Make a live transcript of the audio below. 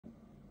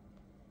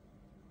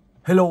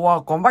Hello,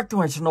 welcome back to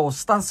my channel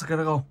Stan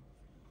Dragon.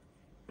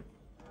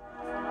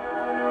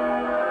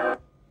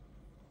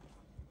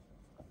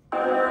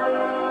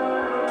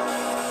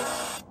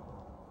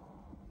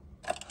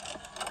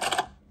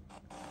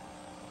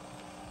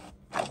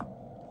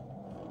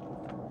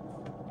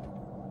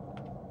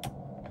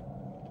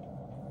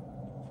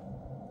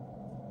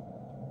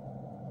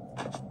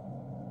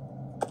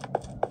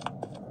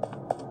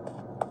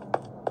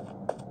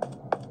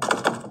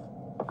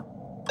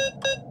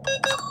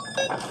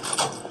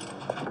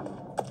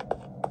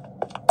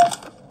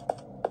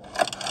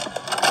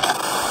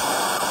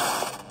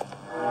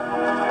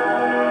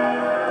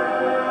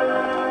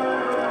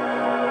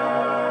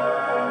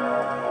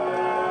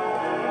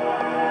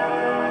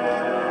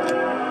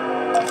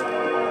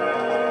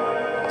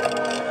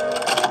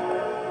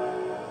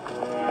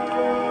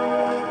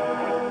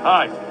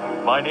 Hi,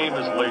 my name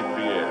is Leif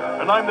Pierre,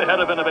 and I'm the head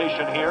of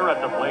innovation here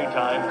at the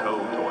Playtime Co.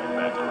 Toy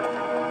Factory.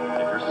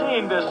 If you're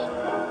seeing this,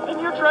 then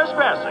you're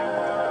trespassing.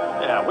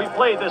 Yeah, we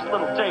play this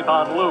little tape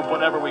on loop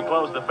whenever we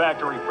close the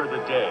factory for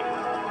the day.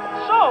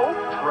 So,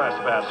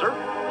 trespasser,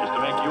 just to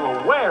make you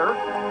aware,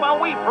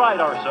 while we pride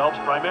ourselves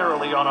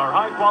primarily on our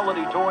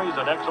high-quality toys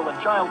and excellent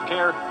child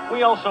care,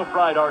 we also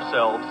pride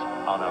ourselves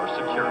on our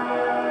security.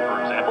 For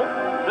example,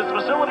 this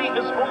facility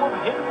is full of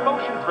hidden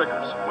motion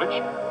triggers, which,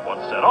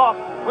 once set off,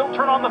 will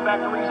turn on the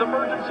factory's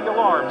emergency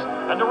alarms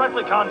and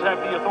directly contact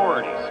the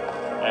authorities.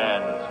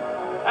 And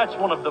that's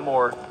one of the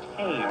more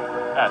tame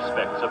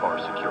aspects of our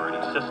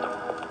security system.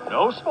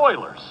 No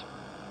spoilers.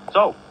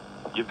 So,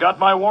 you've got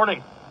my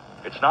warning.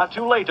 It's not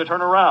too late to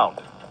turn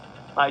around.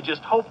 I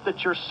just hope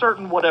that you're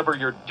certain whatever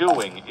you're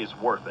doing is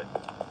worth it.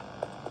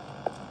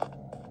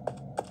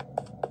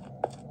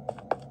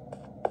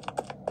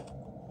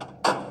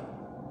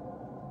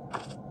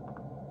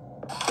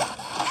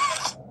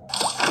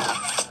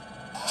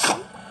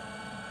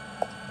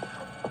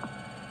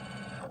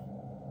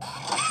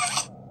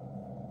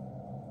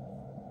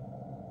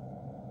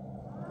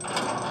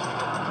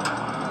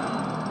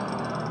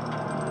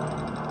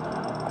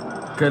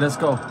 Okay, let's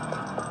go.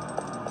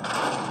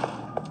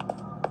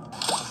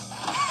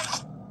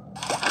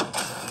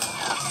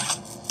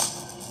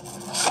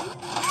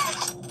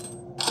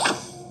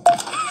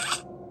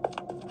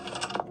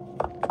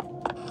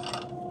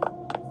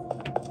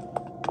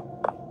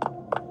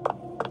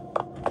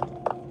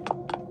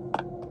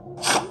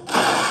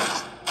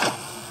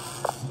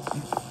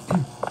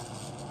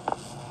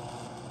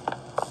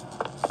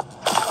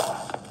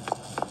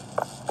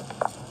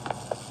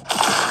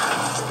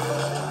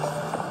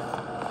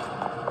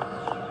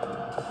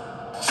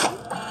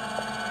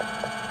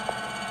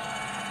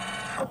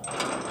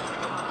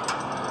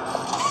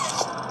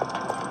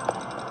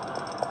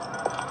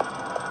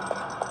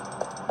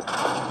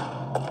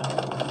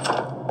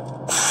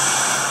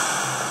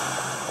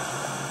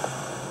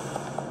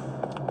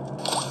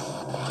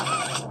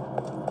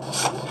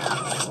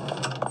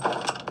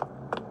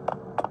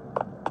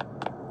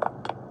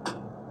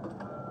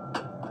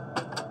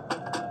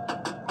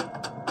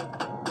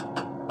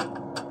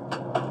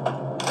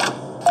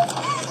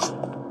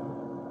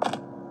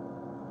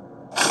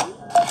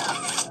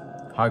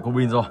 Hai cô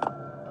pin rồi.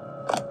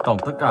 Tổng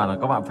tất cả là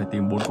các bạn phải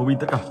tìm 4 cô pin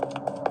tất cả.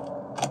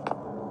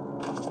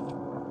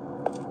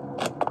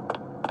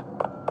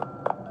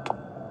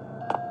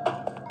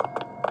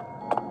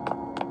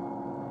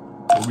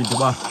 Cô pin thứ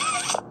 3.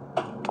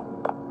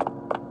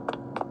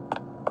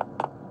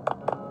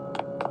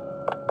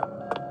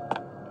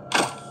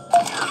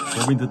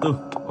 Cô pin thứ 4.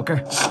 Ok.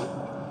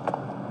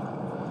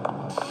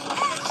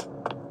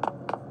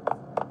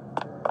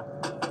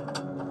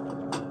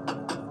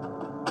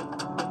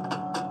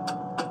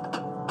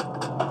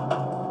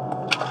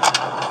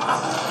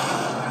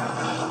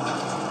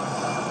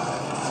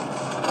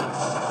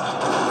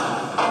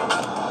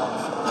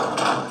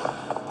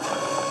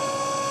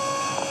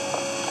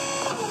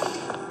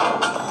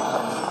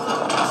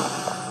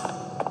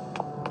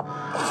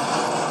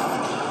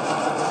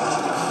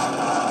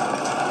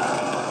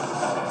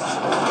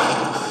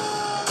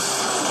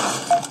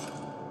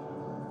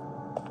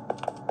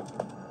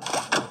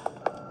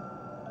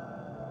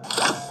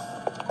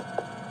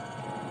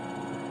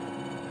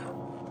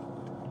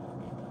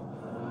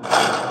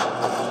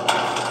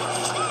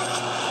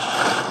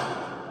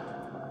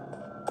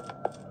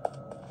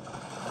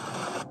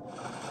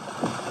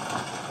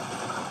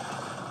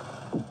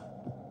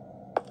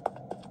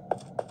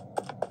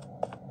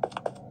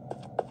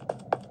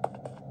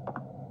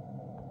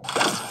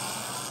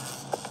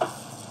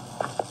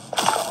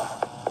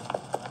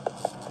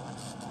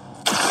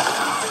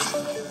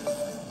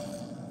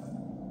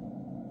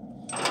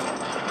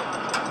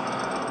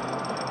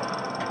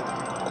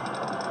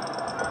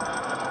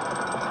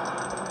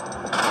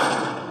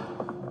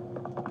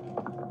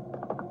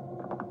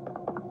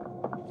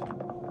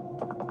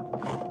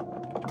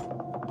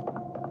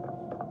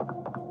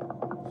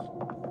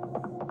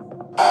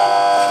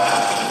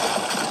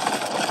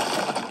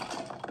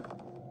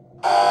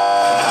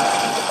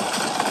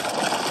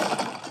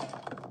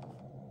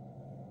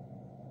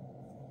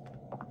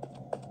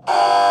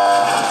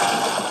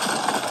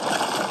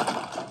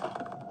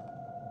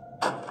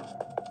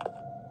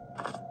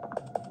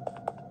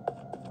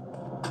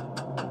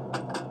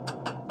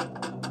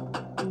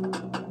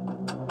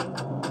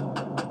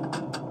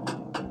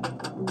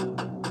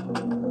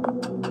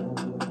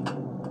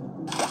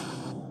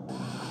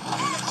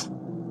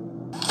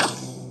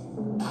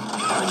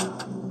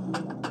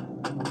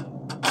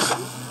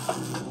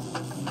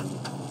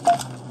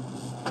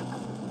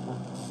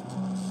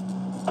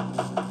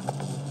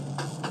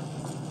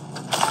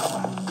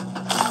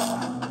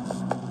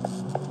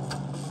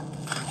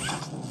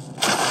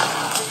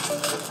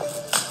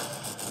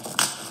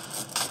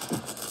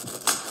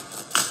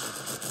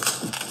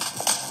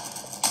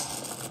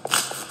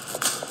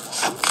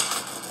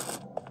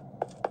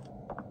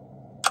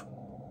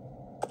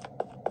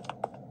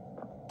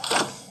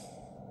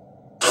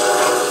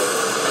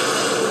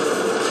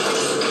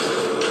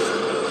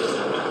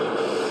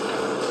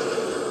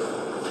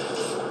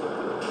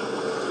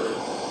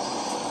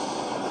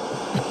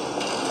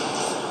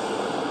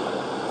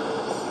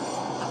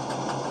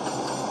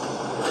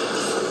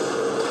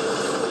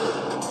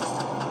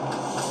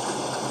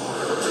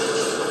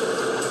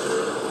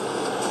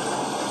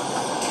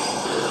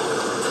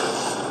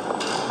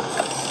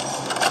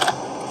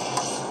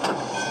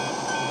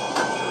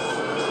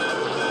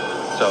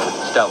 So,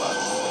 Stella,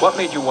 what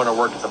made you want to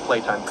work at the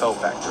Playtime Co.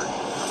 factory?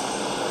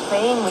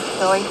 Playing with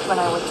toys when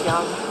I was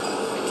young.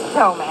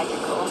 So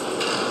magical.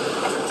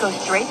 I could go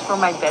straight from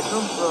my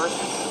bedroom floor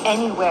to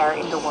anywhere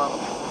in the world.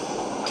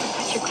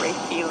 Such a great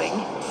feeling.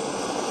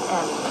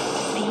 And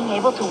being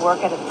able to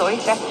work at a toy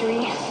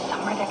factory,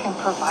 somewhere that can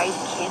provide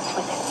kids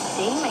with that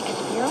same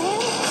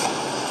experience,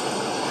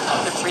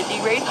 it's a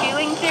pretty great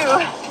feeling too.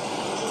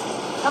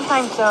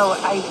 Sometimes though,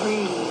 I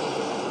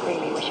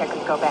really wish I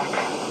could go back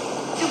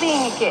to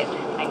being a kid,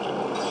 I mean.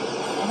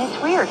 And it's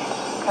weird,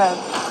 because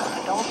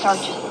adults are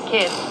just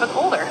kids, but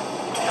older.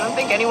 I don't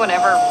think anyone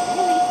ever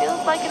really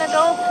feels like an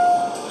adult.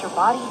 Your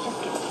body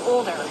just gets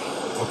older.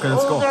 Okay,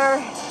 let's go.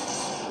 Older,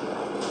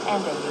 and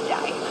then you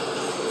die.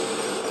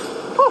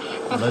 Poof.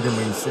 Ở đây thì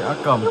mình sẽ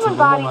cầm chiếc Human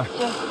bóng bông này. bodies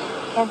just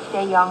can't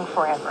stay young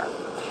forever.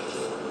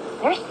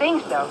 There's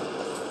things though,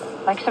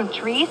 like some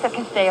trees that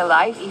can stay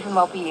alive even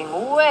while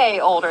being way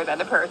older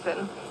than a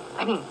person.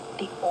 I mean,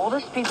 the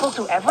oldest people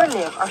to ever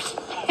live are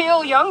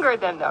still younger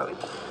than those.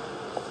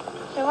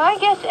 So I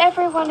guess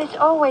everyone is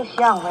always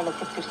young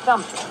relative to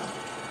something,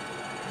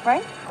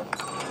 right?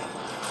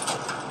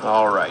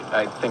 All right,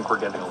 I think we're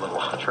getting a little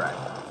off track.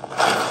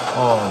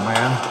 Oh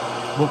man,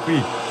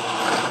 Whoopi.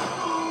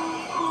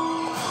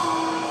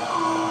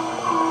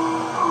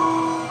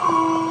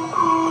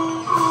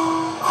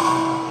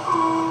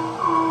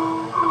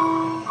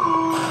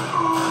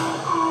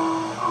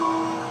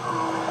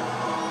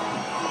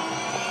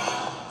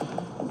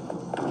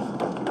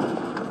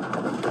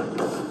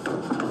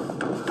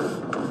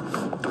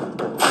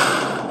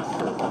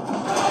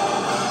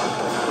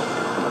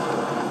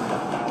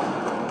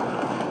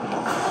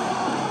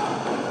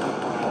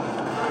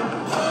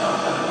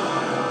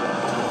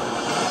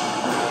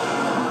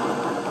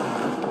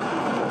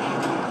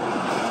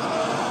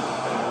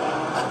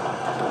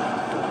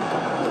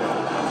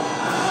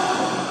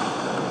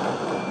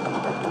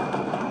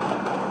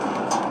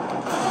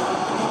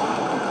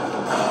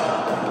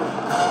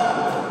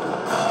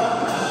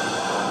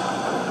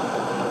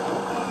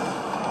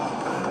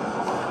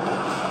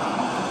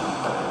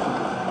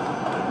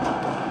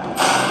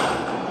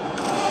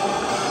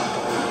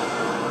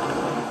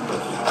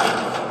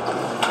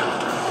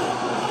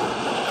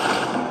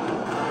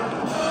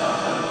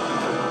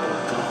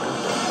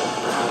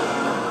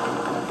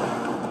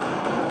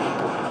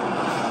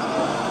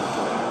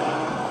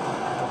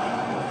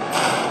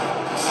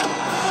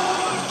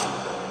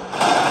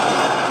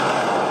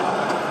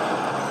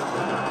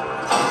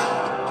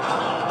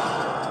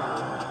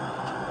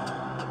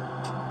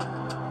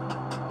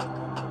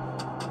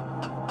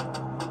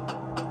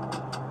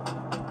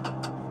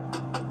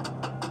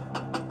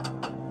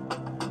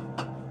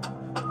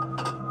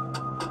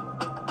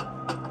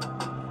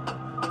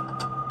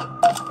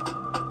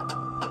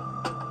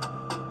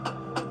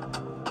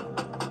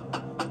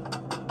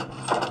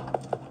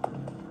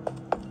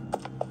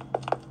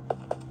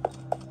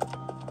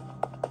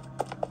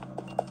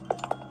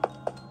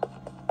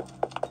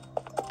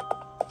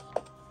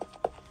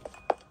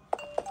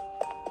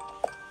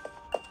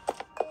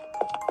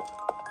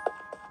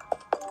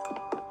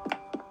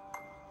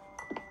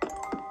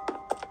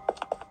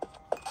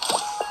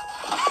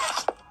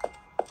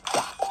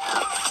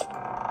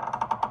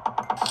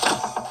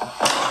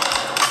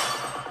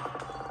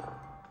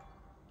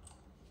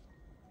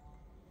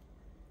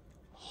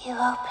 You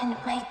opened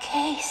my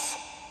case.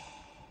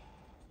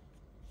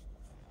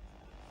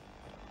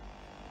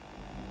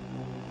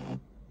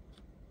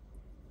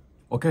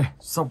 Ok,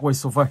 Subway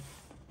Survey.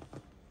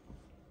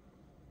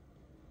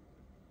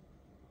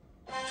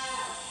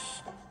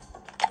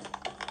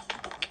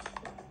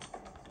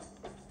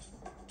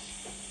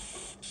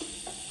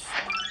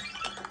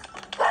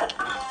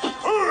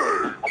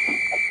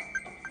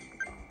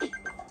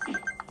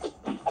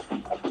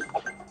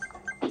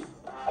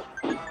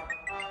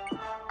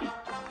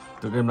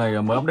 Tựa game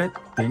này mới update,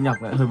 tiếng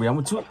nhạc lại hơi béo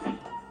một chút.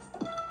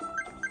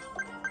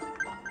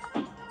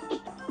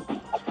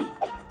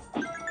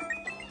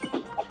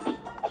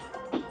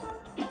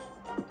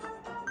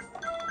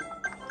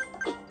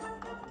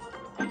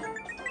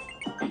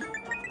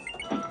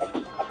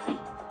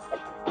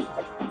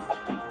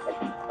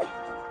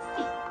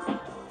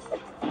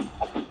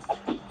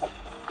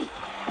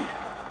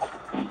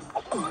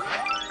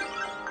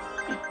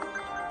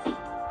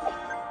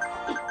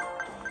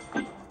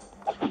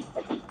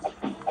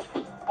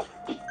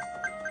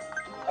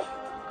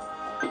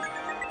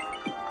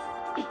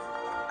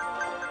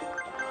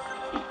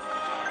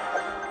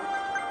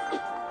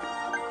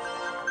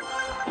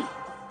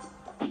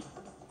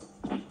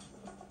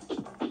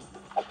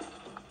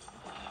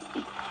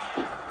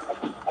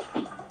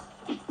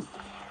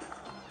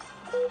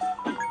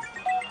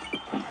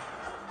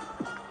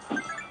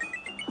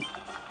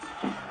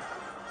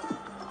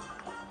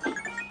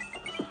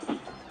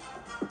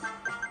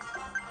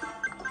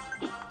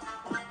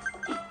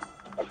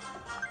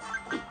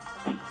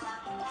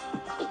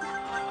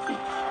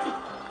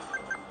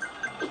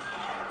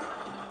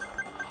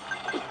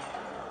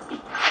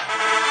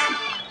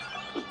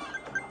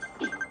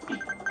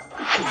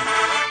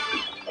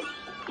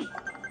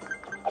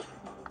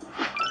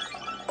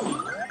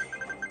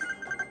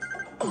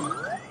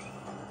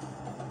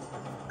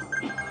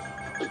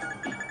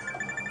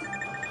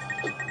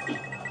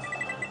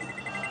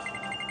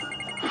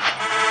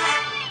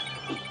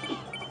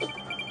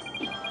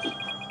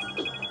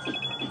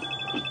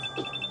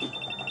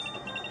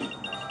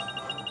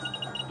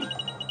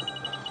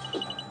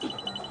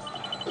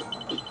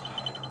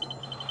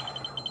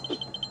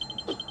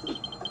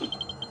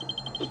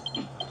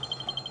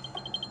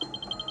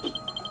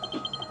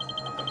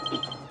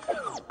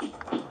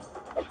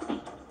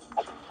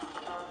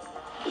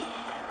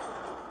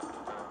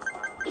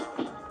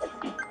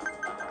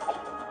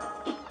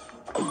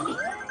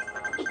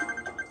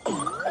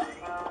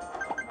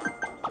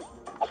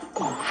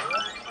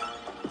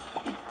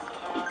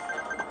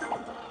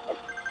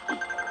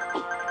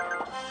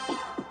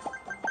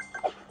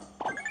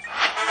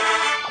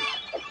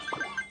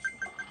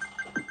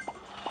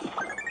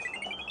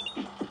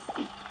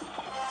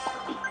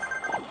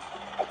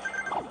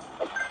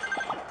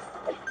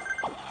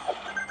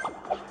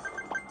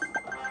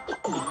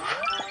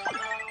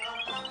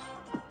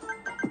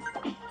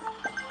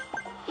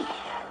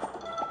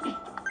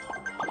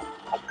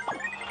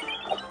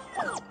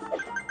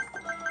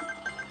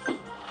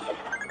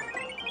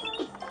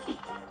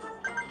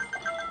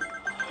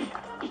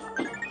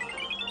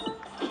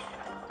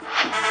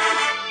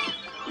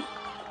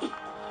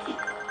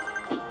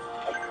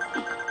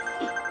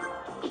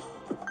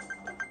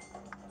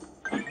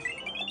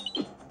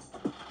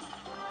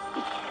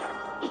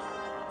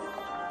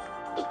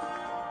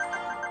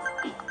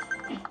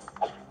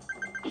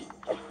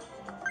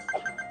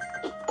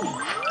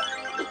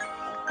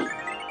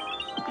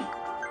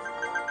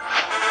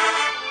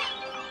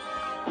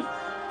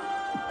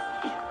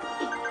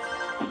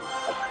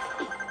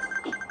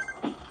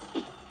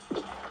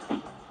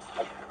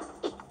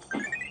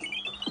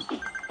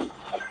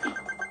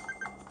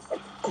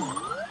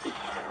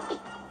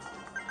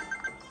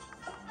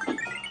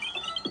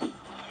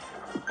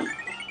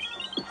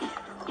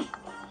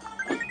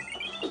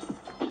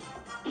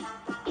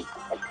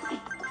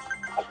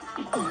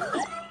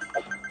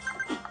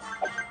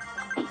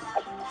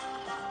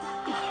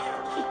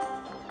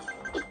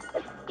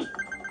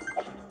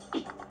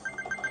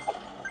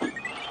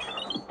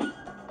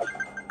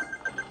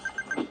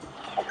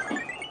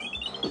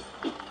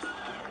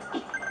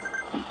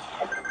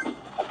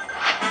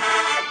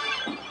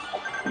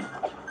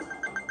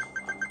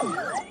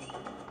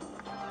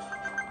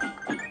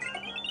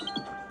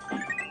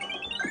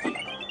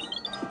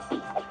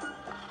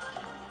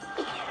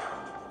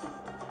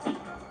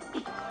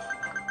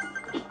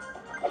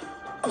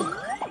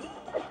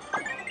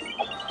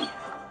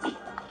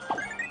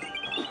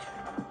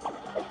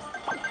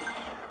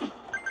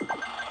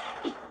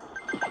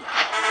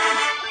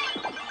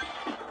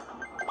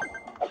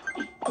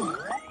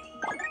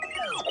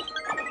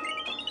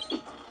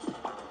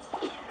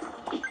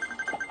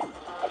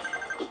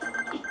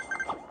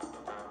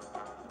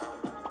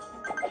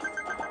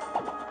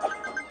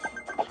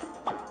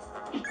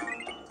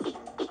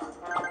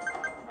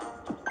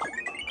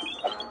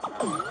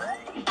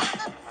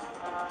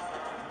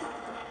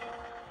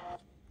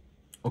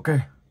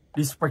 Okay,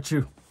 dispatch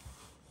you.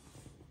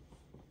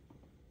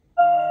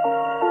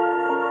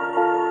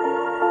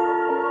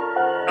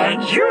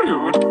 And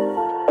you...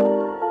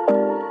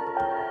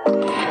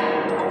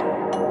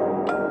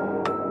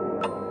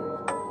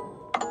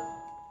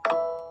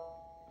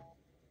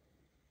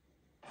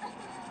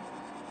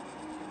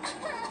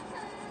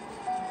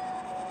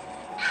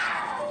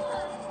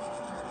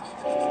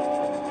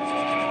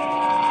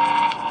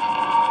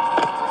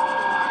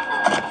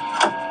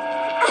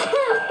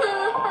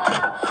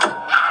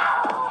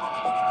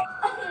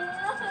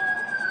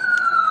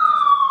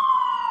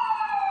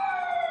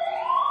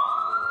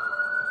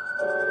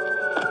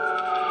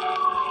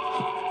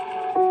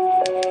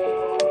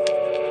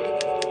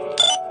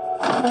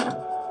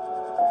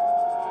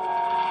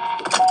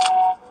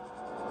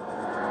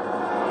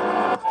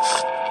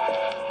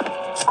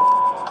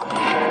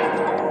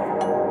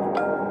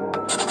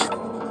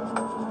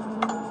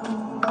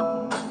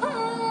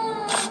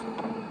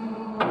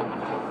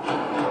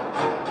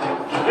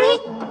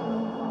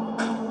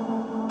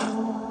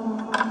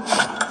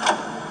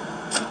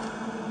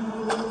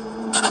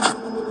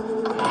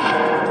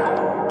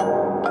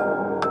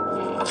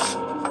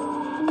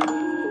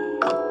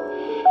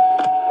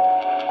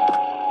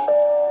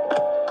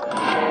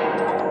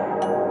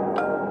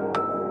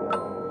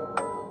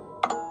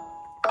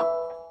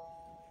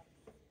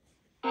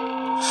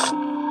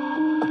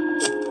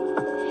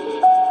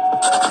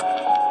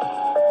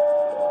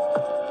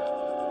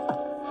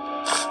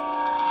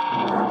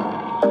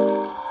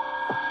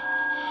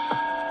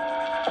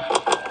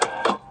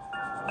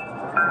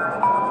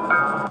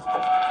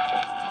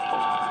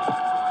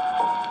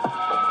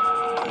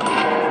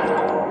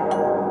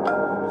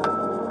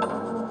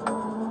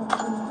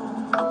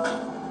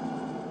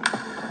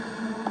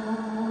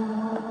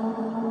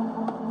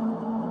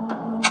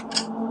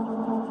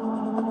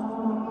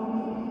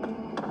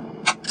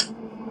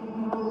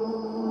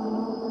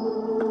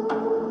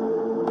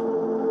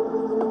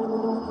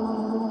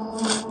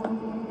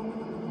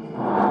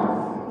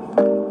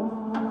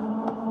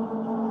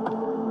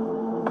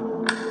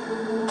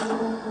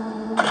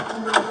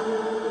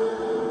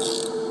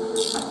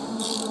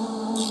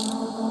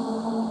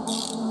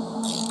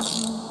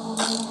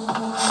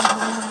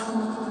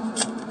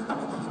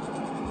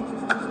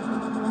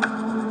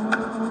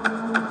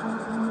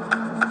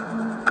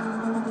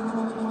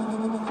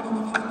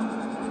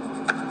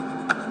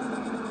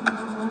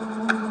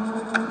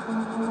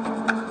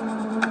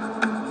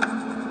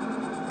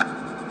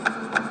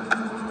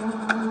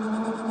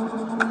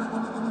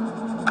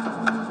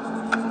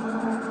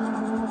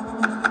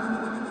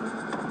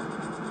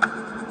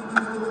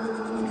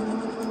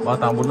 Ba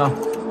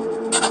 3845.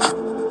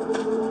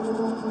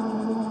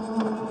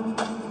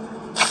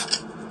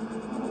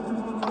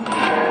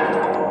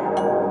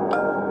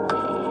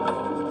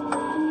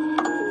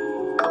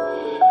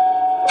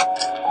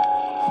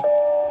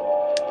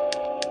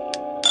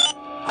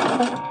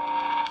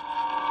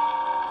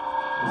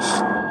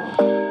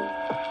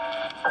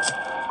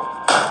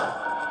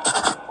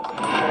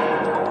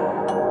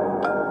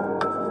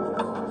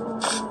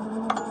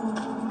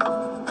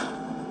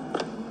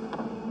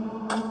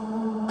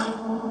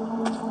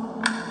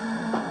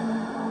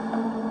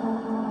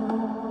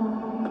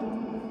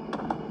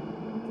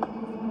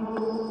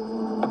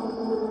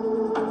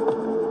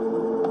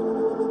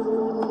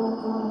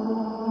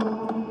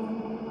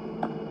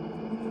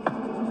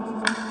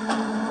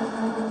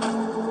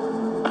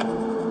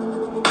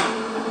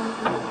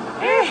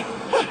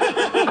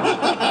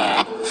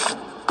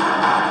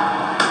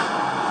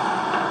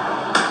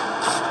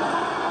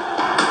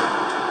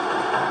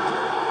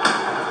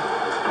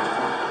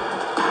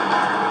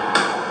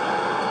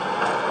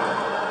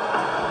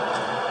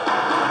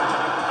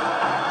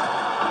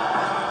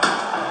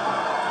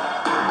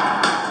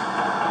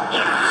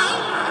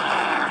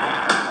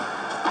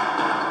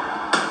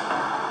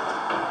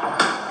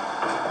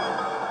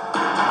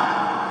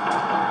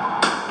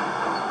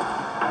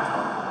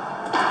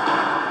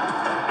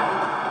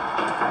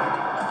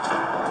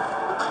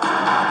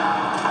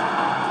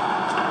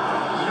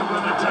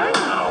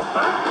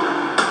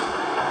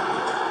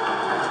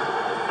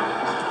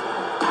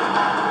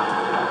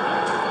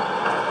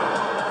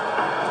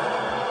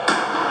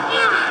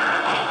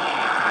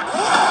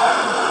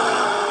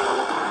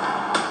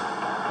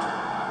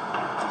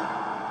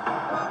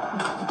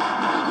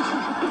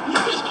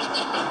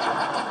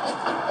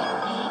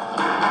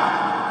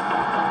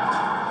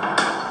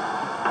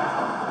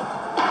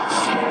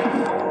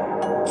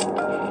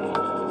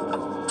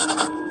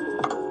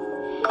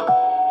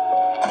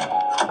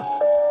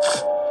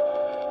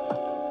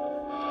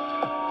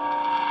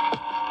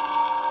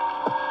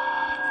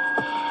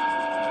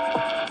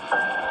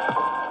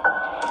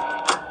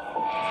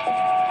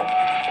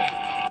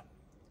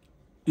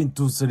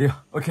 Into Syria.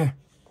 Okay.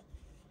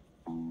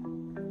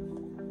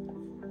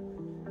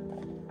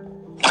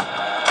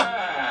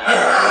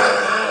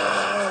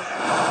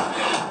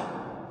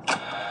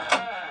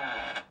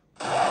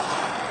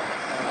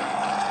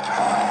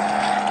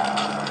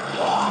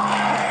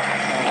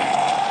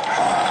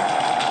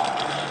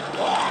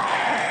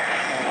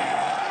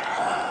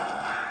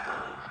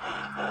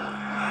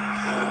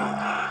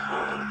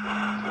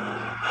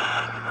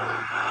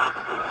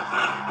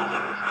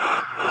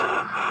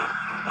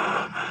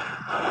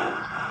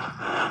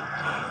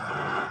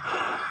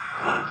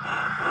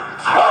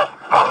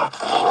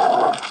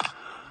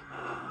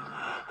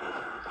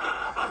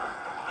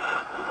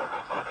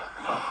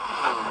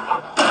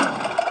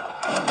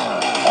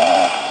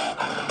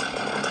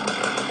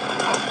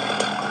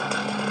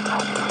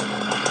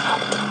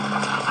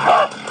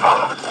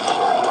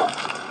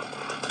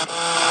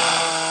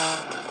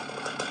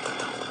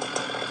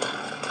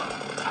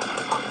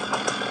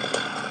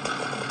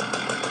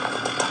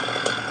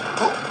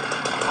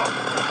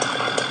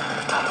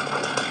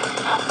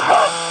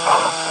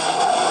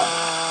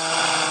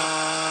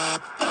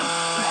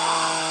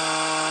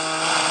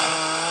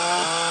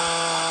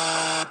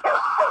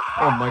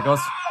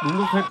 Đúng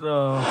lúc hết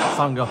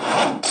xăng kìa.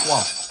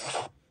 Wow.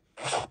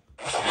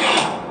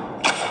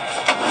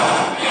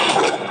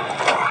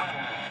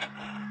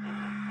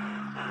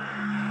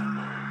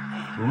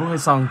 Đúng lúc hết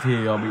xăng thì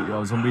bị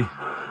zombie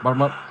bắt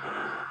mất.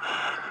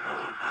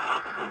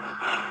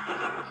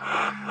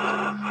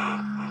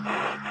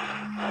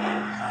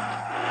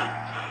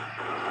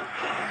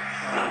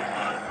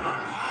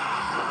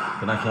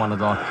 Cái này không ăn được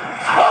rồi.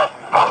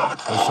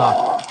 Ôi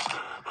sao?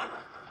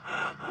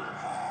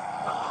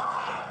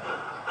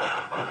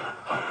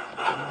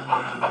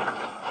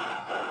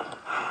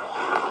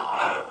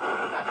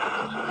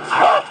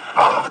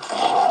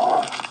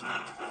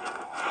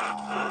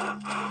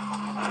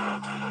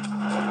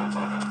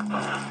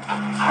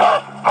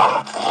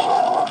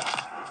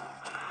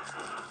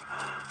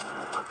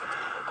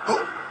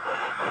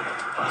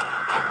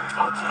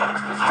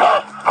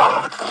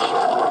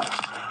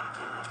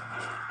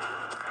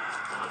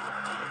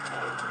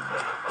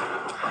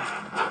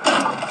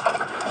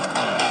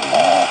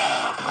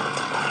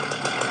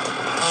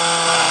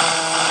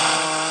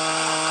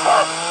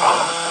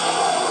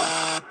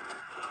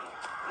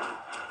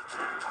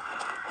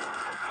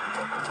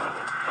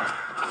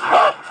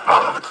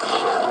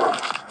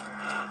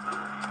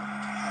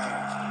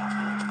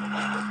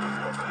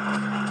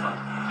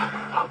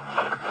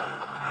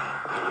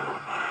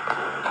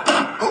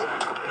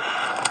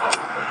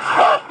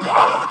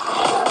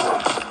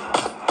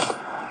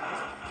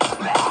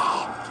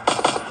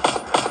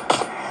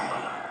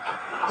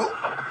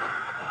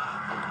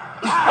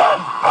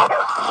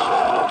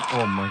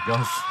 Oh my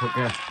gosh,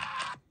 ok.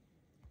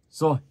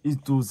 Rồi,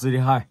 Into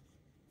GD2.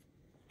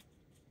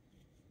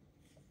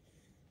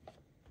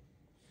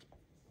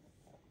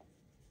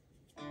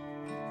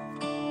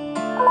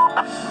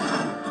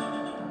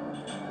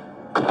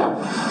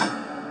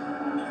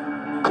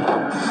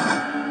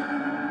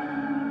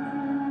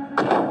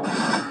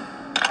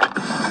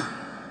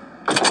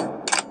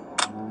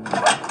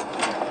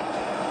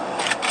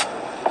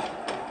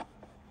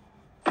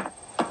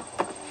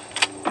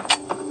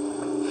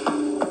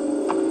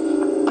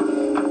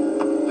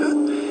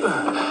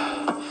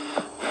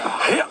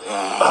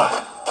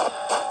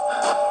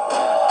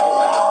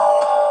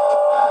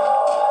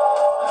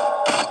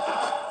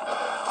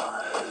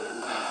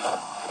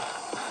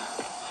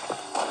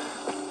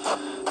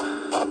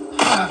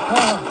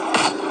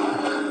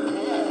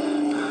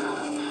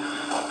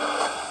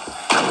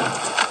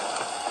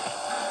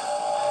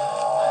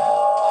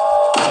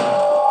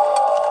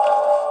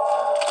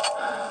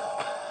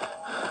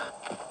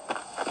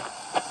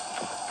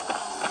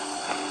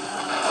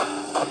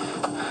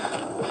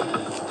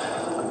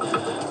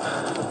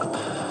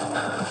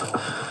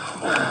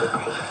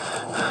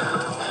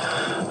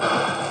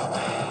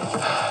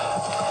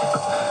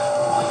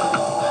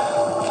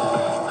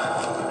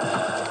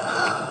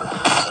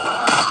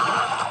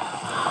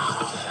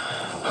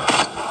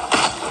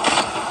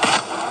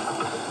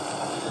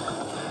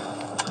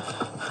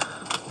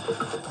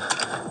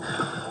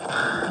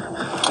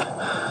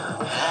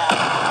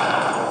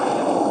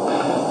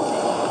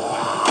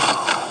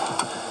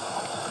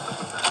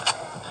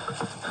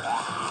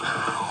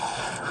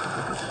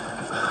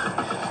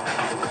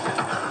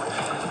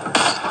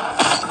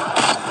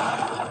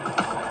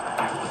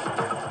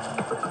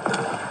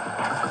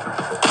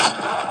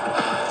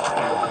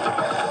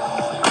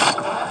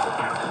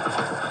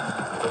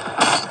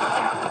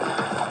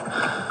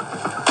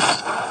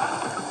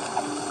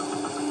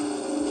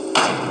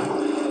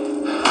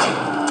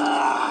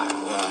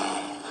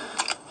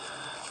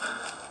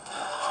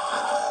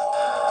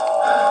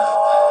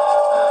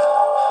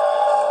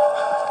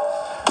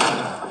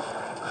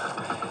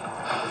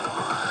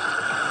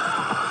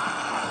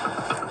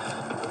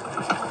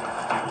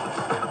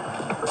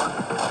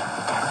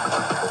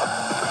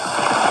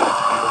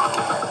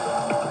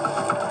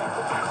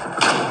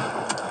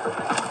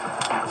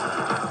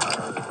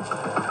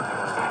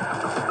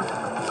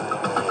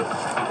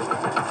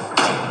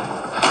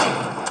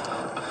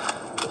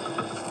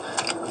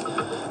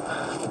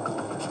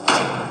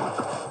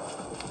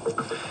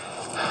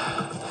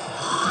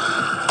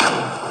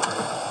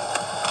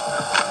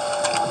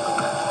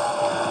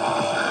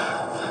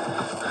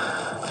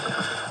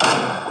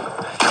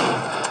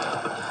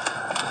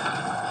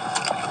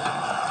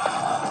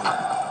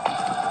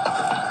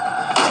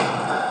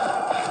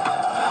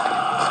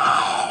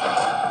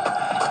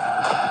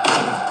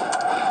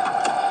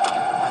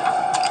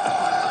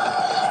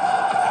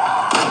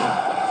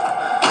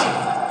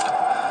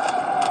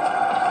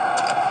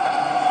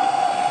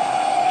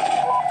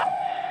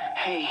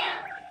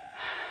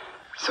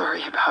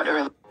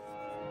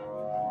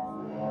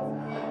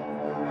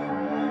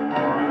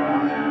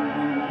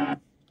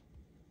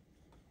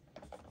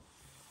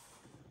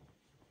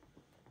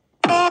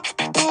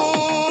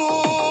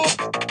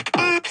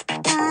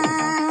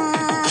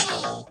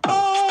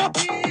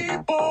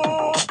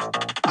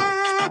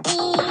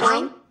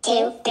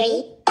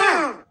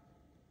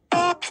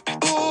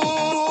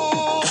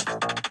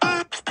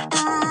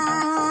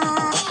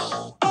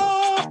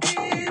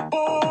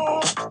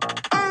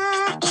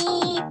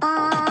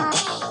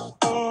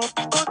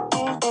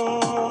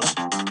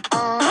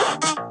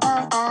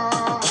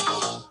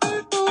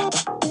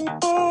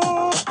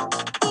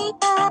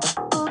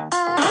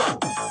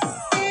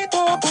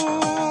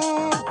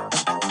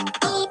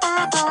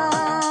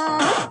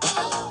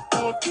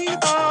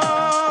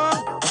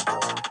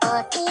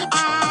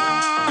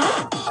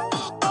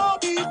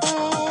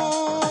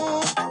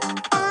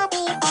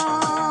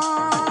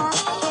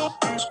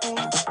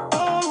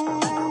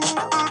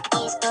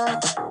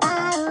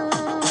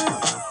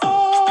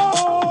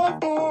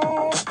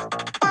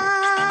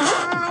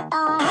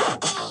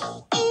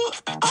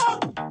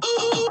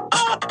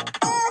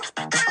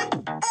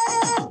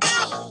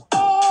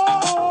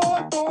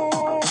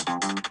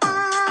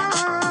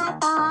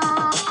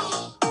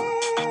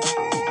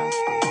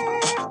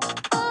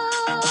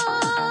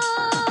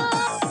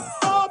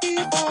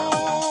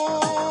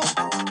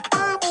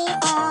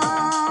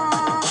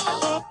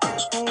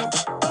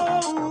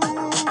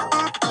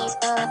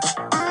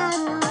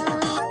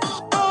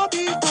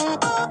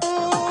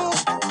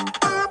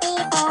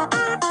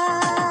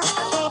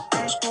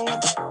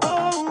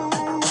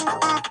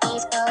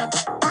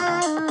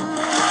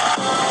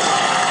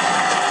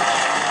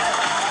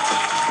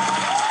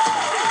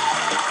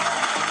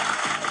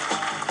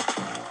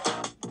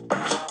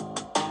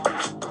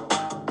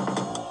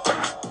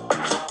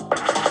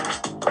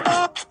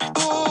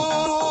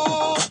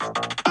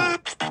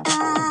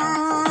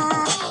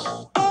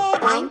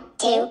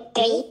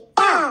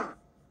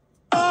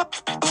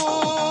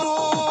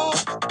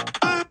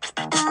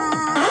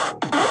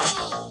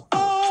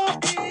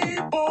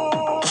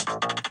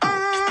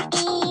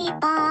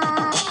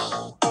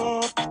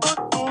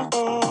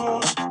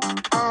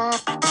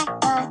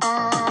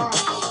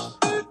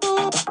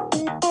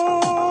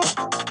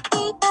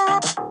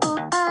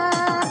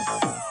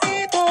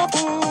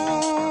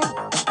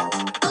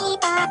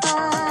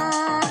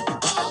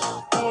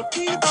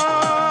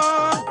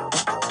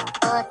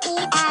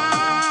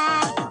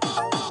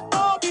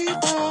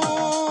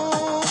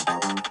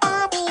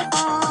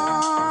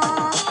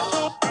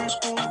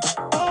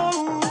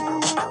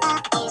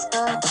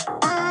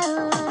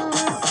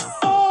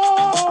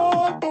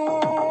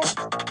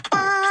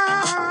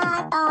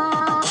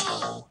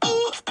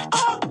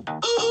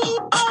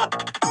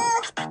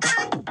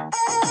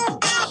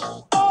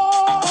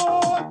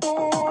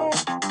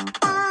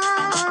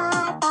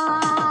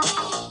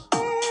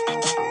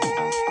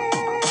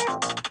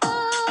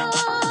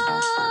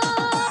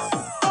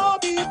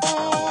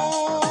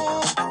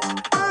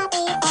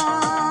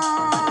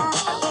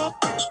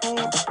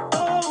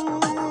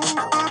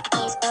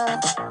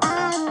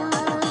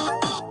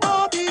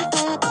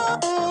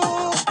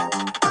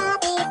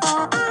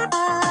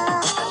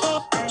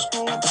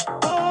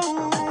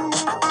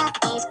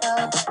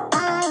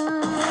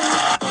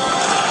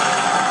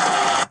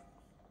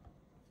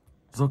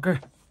 Okay.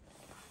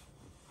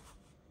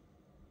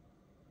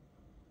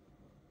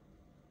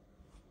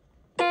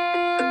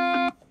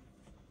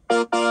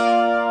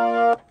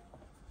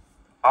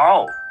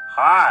 Oh,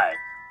 hi.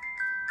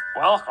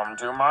 Welcome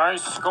to my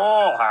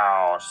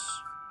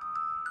schoolhouse.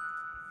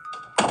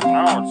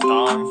 Now it's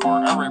time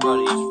for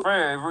everybody's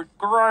favorite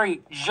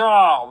great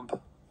job.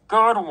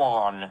 Good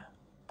one.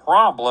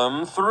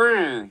 Problem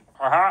 3.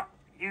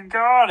 You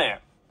got it.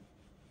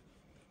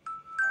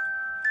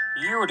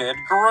 You did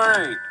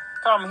great.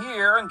 Come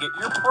here and get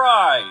your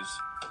prize.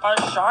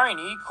 A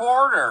shiny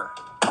quarter.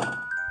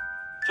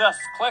 Just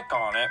click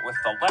on it with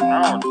the left.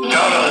 Now it's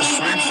Gotta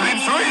sweep, sweep,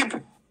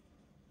 sweep!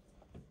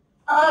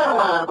 I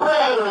want to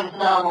play with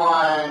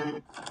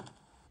someone.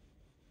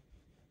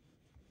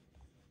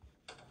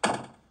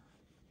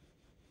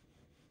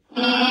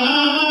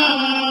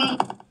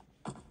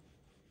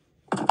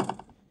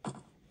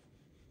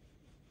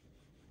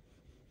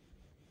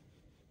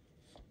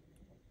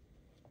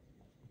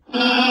 No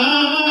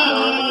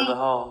running in the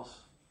halls.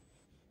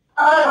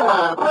 I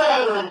want to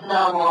play with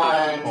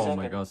someone. Oh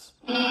my god.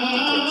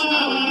 Detention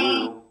for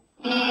you.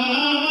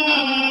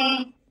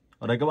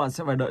 Ở đây các bạn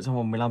sẽ phải đợi trong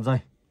vòng 15 giây.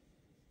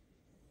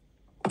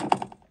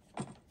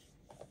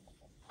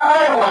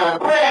 I want to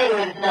play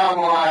with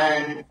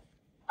someone.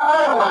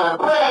 I want to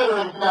play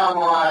with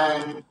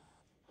someone.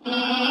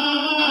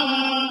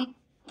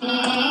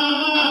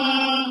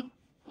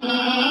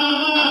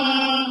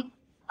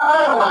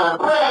 I want to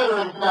play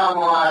with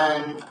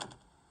someone.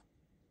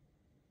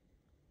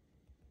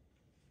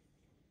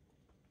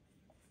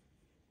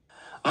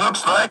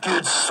 Looks like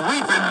it's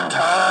sweeping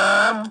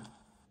time.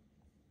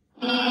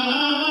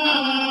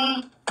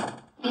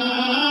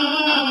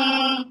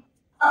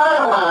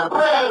 I want to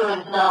play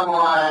with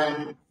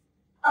someone.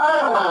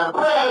 I want to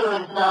play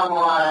with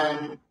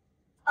someone.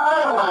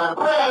 I want to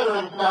play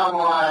with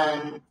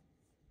someone.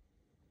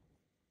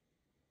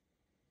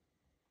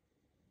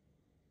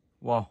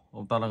 Wow,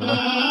 ông ta đang ở đây.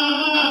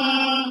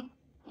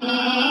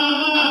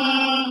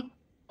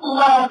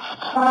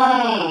 Let's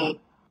play.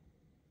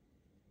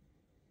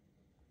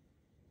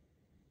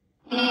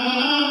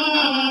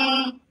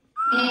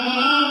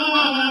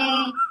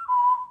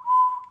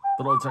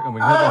 Tốc độ chạy của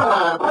mình hết I rồi.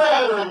 want to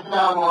play with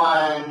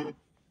someone.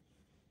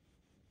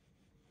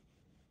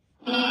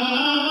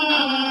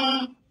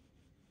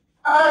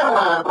 I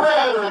want to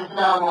play with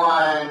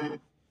someone.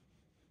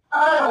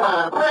 I want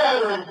to play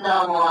with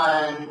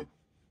someone.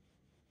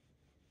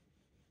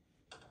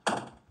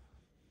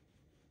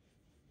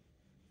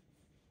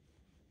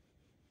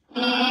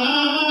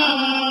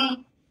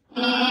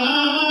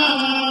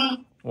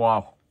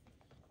 Wow.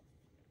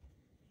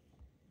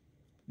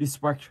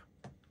 Distraction.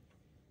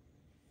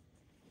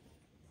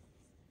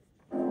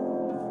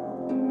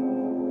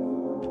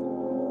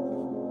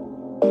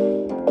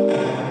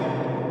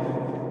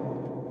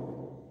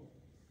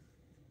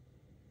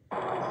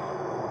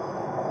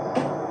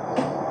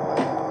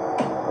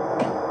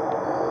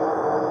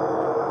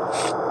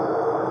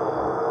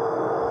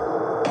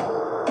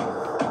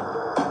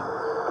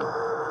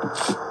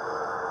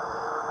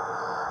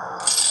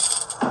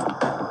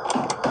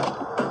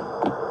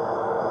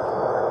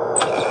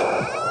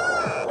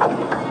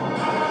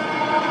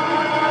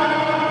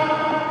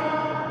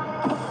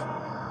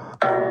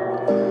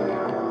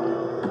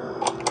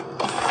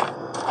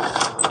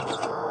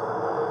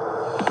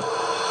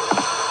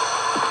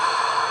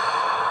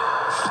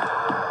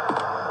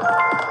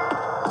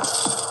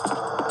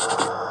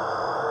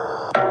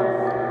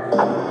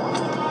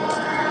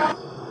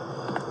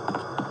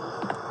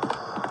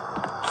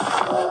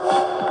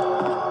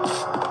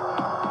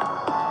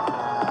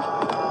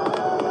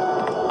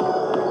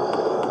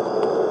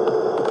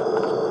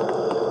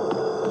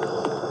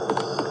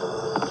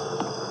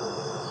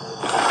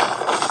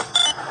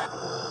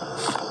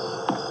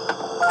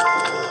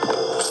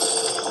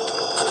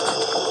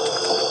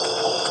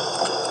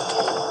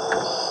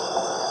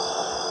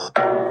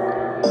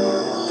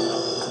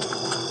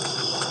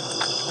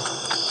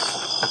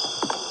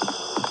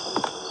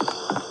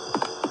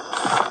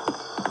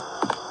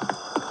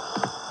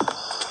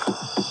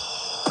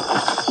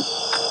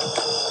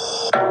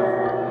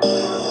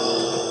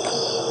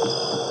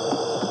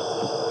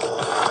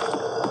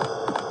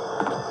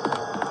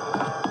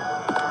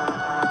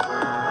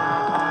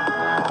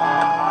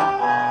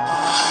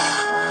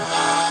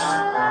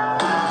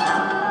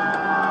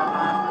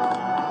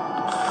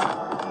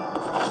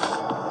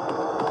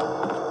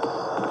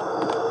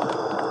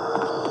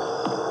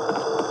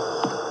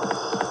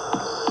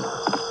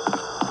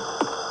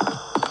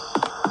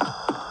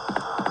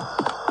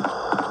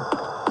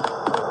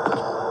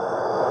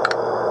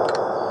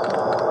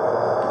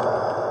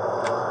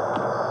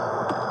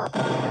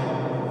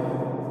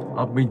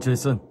 Admin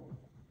Jason.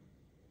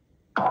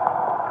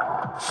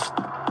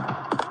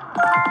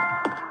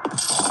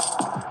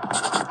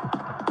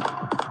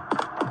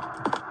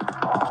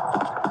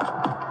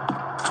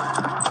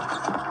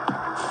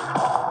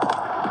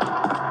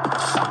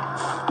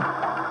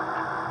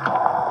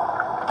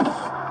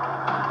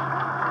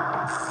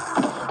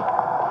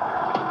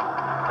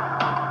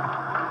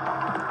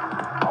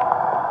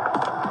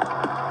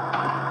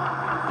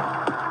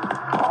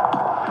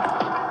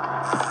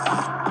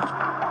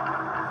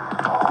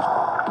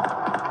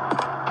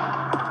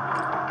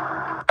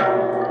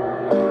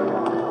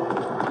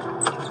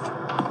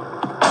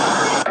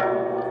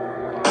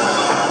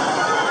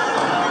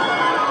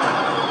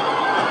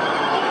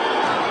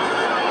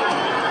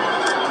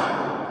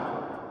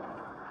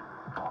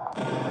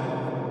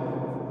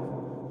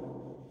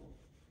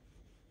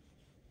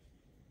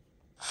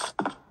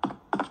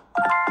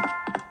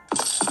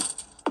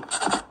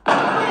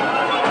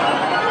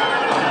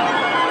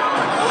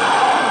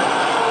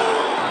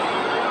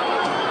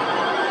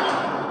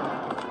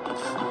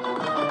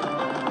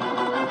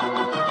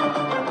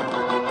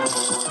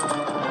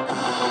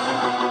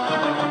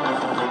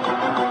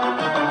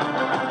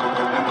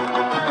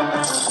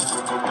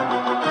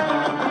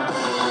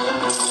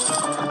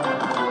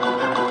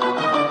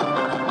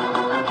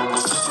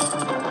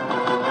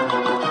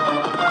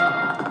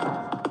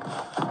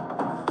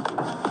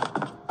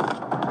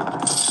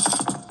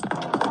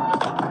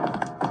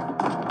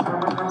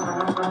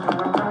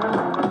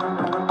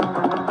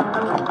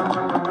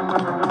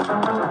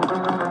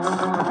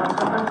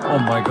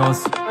 Oh my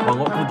god, vào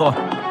ngõ của tôi.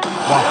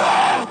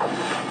 Wow.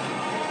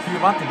 Khi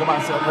bắt thì các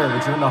bạn sẽ về với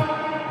chiến đầu.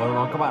 Và lúc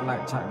đó các bạn lại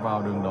chạy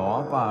vào đường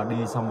đó và đi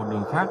sang một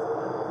đường khác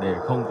để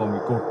không còn bị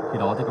cụt. Khi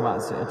đó thì các bạn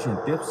sẽ chuyển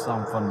tiếp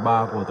sang phần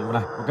 3 của tựa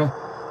này. Ok.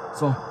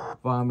 Rồi,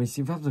 và mình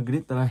xin phép dừng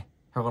clip tại đây.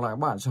 Hẹn gặp lại các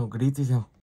bạn trong clip tiếp theo.